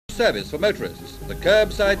service for motorists, the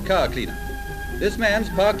Kerbside Car Cleaner. This man's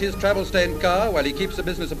parked his travel-stained car while he keeps a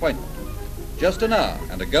business appointment. Just an hour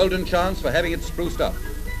and a golden chance for having it spruced up.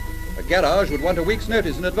 A garage would want a week's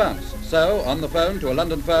notice in advance, so on the phone to a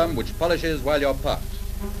London firm which polishes while you're parked.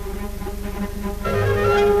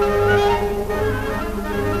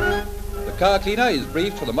 The car cleaner is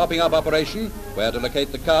briefed for the mopping up operation, where to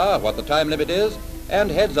locate the car, what the time limit is,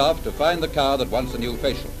 and heads off to find the car that wants a new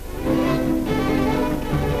facial.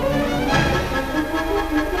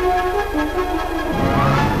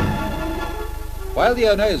 While the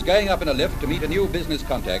owner is going up in a lift to meet a new business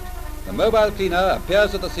contact, the mobile cleaner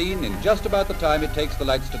appears at the scene in just about the time it takes the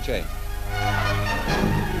lights to change.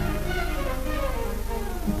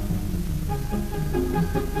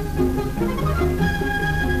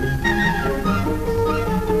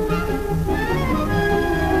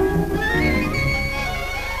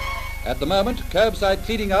 At the moment, curbside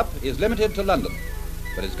cleaning up is limited to London,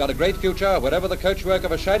 but it's got a great future wherever the coachwork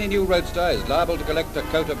of a shiny new roadster is liable to collect a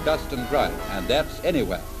coat of dust and grime, and that's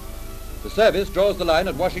anywhere. The service draws the line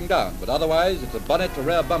at washing down, but otherwise it's a bonnet to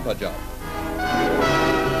rear bumper job.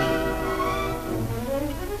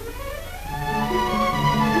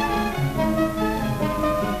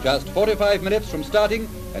 Just 45 minutes from starting,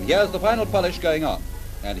 and here's the final polish going on.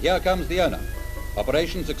 And here comes the owner.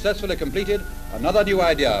 Operation successfully completed, another new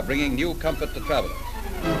idea bringing new comfort to travelers.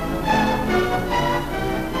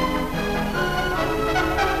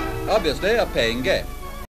 Obviously a paying game.